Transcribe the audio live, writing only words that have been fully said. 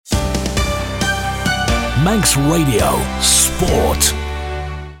Manx Radio Sport.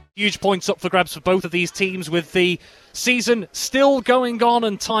 Huge points up for grabs for both of these teams, with the season still going on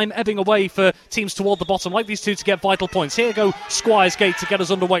and time ebbing away for teams toward the bottom like these two to get vital points. Here go Squires Gate to get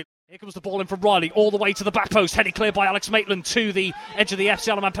us underway. Here comes the ball in from Riley, all the way to the back post, headed clear by Alex Maitland to the edge of the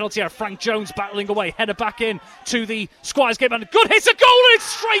FC Alaman penalty area. Frank Jones battling away, header back in to the Squires Gate man. Good hit, a goal, and it's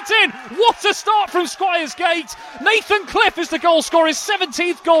straight in. What a start from Squires Gate. Nathan Cliff is the goal scorer, his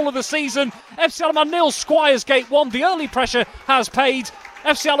 17th goal of the season. FC Alaman 0, Squires Gate 1. The early pressure has paid.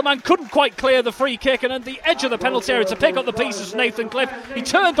 FC Alaman couldn't quite clear the free kick, and at the edge of the penalty area to pick up the pieces, Nathan Cliff. He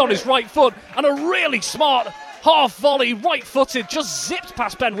turned on his right foot, and a really smart half volley, right-footed, just zipped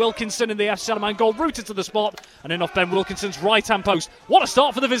past Ben Wilkinson in the FC Alaman goal, rooted to the spot, and in off Ben Wilkinson's right-hand post. What a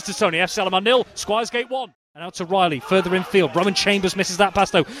start for the visitors, Tony. FC Alaman 0, Squires Gate 1. And out to Riley, further infield. Rowan Chambers misses that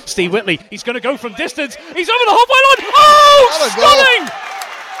pass though. Steve Whitley, he's going to go from distance. He's over the halfway line. Oh, stunning!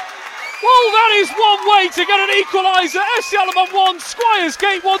 Well, that is one way to get an equaliser. FC Alaman 1, Squires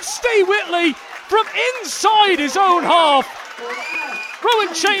Gate 1. Steve Whitley from inside his own half.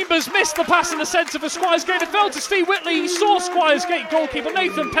 Rowan Chambers missed the pass in the centre for Squires Gate. It fell to Steve Whitley. He saw Squires Gate goalkeeper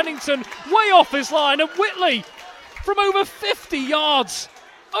Nathan Pennington way off his line, and Whitley from over 50 yards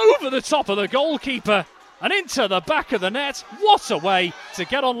over the top of the goalkeeper and into the back of the net. What a way to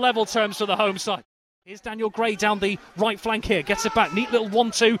get on level terms for the home side. Here's Daniel Gray down the right flank here. Gets it back. Neat little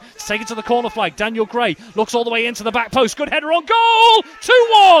 1-2 to take it to the corner flag. Daniel Gray looks all the way into the back post. Good header on goal.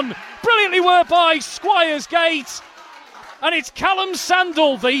 2-1. Brilliantly worked by Squires Gate. And it's Callum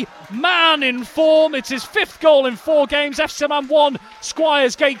Sandell, the man in form. It's his 5th goal in 4 games. FC Alaman 1,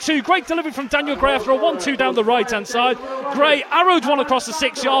 Squires Gate 2. Great delivery from Daniel Gray after a 1-2 down the right-hand side. Gray arrowed one across the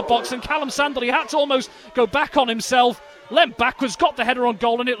 6-yard box, and Callum Sandell, he had to almost go back on himself. Leant backwards, got the header on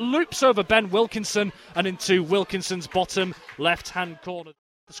goal, and it loops over Ben Wilkinson and into Wilkinson's bottom left-hand corner.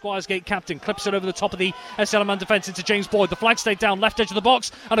 The Squires Gate captain clips it over the top of the FC Alaman defence into James Boyd. The flag stayed down, left edge of the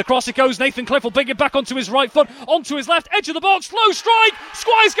box, and across it goes. Nathan Cliff will bring it back onto his right foot, onto his left edge of the box. Low strike.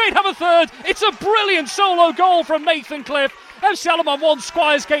 Squires Gate have a third. It's a brilliant solo goal from Nathan Cliff. FC Alaman 1,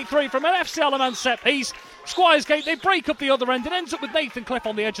 Squires Gate 3 from an FC Alaman set piece. Squires Gate, they break up the other end. It ends up with Nathan Cliff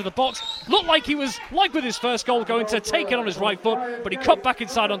on the edge of the box. Looked like he was, like with his first goal, going to take it on his right foot, but he cut back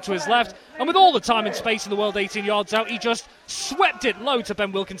inside onto his left. And with all the time and space in the world, 18 yards out, he just swept it low to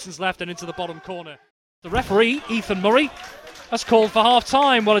Ben Wilkinson's left and into the bottom corner. The referee, Ethan Murray, has called for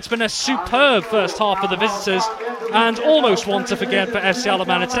half-time. Well, it's been a superb first half for the visitors, and almost one to forget for FC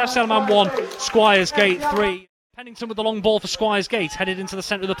Alaman. It's FC Alaman 1, Squires Gate 3. Pennington with the long ball for Squires Gate, headed into the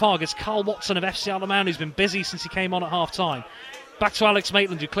centre of the park. It's Carl Watson of FC Alaman, who's been busy since he came on at half-time. Back to Alex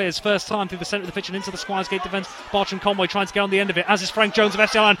Maitland, who clears first time through the centre of the pitch and into the Squires Gate defence. Bartram Conway trying to get on the end of it, as is Frank Jones of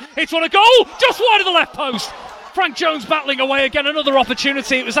FC Alaman. It's on a goal, just wide of the left post. Frank Jones battling away again, another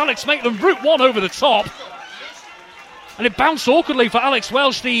opportunity. It was Alex Maitland, route one over the top. And it bounced awkwardly for Alex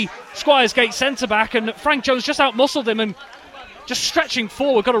Welsh, the Squires Gate centre-back, and Frank Jones just out-muscled him and just stretching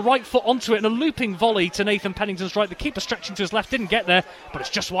forward, got a right foot onto it and a looping volley to Nathan Pennington's right. The keeper stretching to his left, didn't get there, but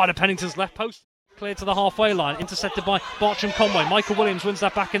it's just wide of Pennington's left post. Cleared to the halfway line, intercepted by Bartram Conway. Michael Williams wins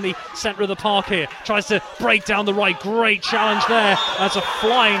that back in the centre of the park here. Tries to break down the right. Great challenge there. That's a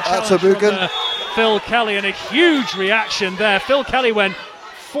flying challenge from Phil Kelly, and a huge reaction there. Phil Kelly went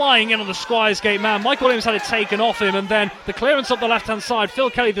flying in on the Squires Gate man. Michael Williams had it taken off him, and then the clearance up the left-hand side.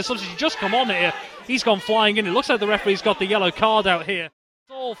 Phil Kelly, the substitute, just come on here. He's gone flying in. It looks like the referee's got the yellow card out here.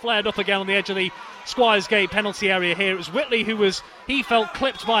 It's all flared up again on the edge of the Squires Gate penalty area here. It was Whitley who he felt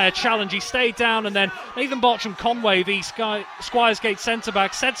clipped by a challenge. He stayed down, and then Nathan Bartram Conway, the Squires Gate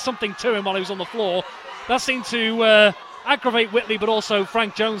centre-back, said something to him while he was on the floor. That seemed to aggravate Whitley, but also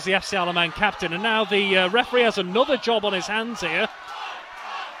Frank Jones, the FC Alaman captain. And now the referee has another job on his hands here.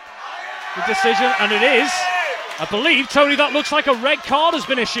 The decision, and it is, I believe, Tony, that looks like a red card has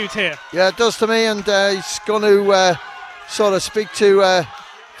been issued here. Yeah, it does to me, and he's going to sort of speak to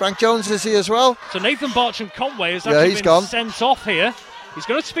Frank Jones, is he as well? So Nathan Bartram Conway has actually been sent off here. He's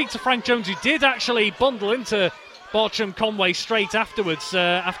going to speak to Frank Jones, who did actually bundle into Bartram Conway straight afterwards,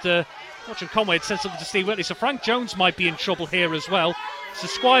 after Bartram Conway had said something to Steve Whitley. So Frank Jones might be in trouble here as well. So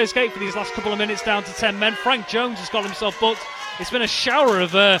Squires Gate for these last couple of minutes down to 10 men. Frank Jones has got himself booked. It's been a shower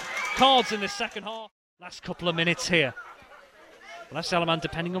of cards in this second half. Last couple of minutes here. Well, FC Alaman,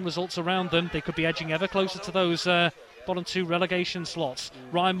 depending on results around them, they could be edging ever closer to those bottom 2 relegation slots.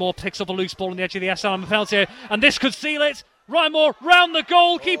 Ryan Moore picks up a loose ball on the edge of the FC Alaman penalty area, and this could seal it. Ryan Moore round the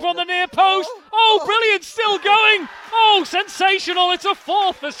goal, keeper on the near post. Oh, brilliant, still going. Oh, sensational. It's a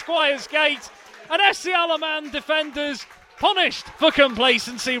 4th for Squires Gate. And FC Alaman defenders punished for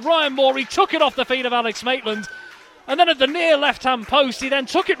complacency. Ryan Moore, he took it off the feet of Alex Maitland. And then at the near left-hand post, he then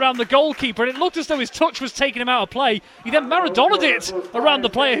took it round the goalkeeper, and it looked as though his touch was taking him out of play. He then Maradona'd it around the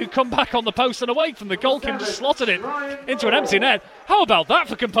player who come back on the post and away from the goalkeeper, just slotted it into an empty net. How about that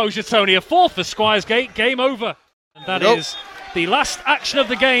for composure, Tony? A fourth for Squires Gate, game over. And that is the last action of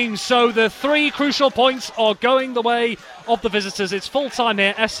the game, so the 3 crucial points are going the way of the visitors. It's full time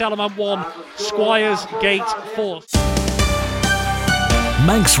here, SC Alaman 1, Squires Gate 4.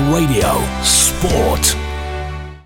 Manx Radio Sport.